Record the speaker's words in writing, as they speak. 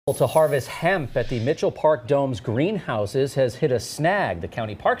To harvest hemp at the Mitchell Park Dome's greenhouses has hit a snag. The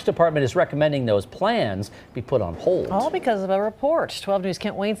county parks department is recommending those plans be put on hold. All because of a report. 12 News'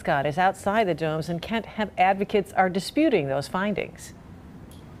 Kent Wainscott is outside the domes, and Kent, hemp advocates are disputing those findings.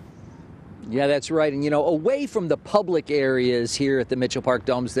 Yeah, that's right. And, away from the public areas here at the Mitchell Park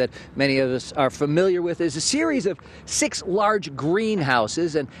Domes that many of us are familiar with, is a series of 6 large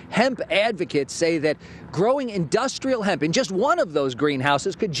greenhouses. And hemp advocates say that growing industrial hemp in just one of those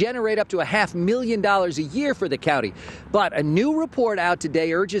greenhouses could generate up to $500,000 a year for the county. But a new report out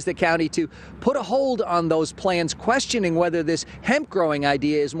today urges the county to put a hold on those plans, questioning whether this hemp growing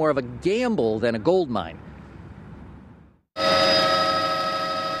idea is more of a gamble than a gold mine.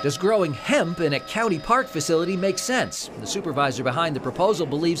 Does growing hemp in a county park facility make sense? The supervisor behind the proposal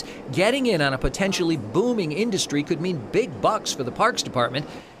believes getting in on a potentially booming industry could mean big bucks for the Parks Department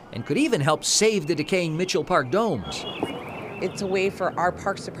and could even help save the decaying Mitchell Park Domes. It's a way for our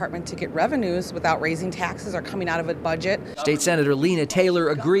Parks Department to get revenues without raising taxes or coming out of a budget. State Senator Lena Taylor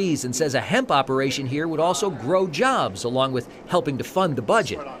agrees and says a hemp operation here would also grow jobs along with helping to fund the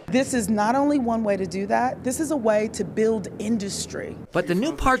budget. This is not only one way to do that, this is a way to build industry. But the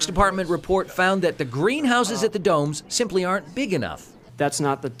new Parks Department report found that the greenhouses at the domes simply aren't big enough. That's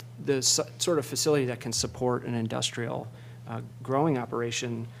not the sort of facility that can support an industrial growing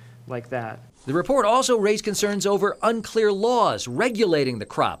operation like that. The report also raised concerns over unclear laws regulating the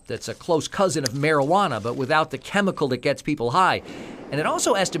crop that's a close cousin of marijuana, but without the chemical that gets people high. And it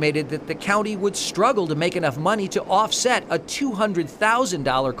also estimated that the county would struggle to make enough money to offset a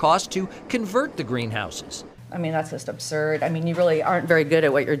 $200,000 cost to convert the greenhouses. I mean, that's just absurd. I mean, you really aren't very good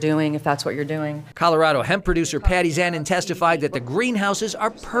at what you're doing if that's what you're doing. Colorado hemp producer Patty Zanin testified that the greenhouses are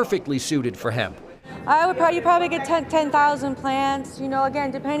perfectly suited for hemp. You probably get 10,000 plants,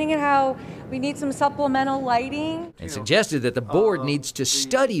 again, depending on how we need some supplemental lighting. And suggested that the board needs to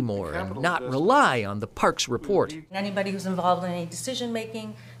study more and not rely on the parks report. Anybody who's involved in any decision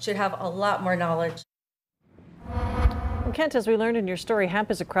making should have a lot more knowledge. Kent, as we learned in your story, hemp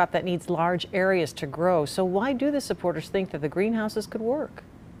is a crop that needs large areas to grow. So why do the supporters think that the greenhouses could work?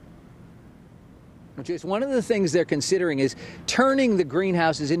 Just one of the things they're considering is turning the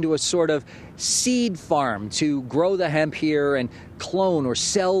greenhouses into a sort of seed farm to grow the hemp here and clone or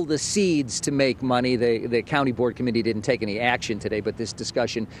sell the seeds to make money. The county board committee didn't take any action today, but this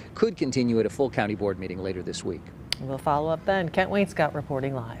discussion could continue at a full county board meeting later this week. We'll follow up then. Kent Wainscott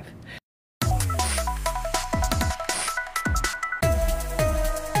reporting live.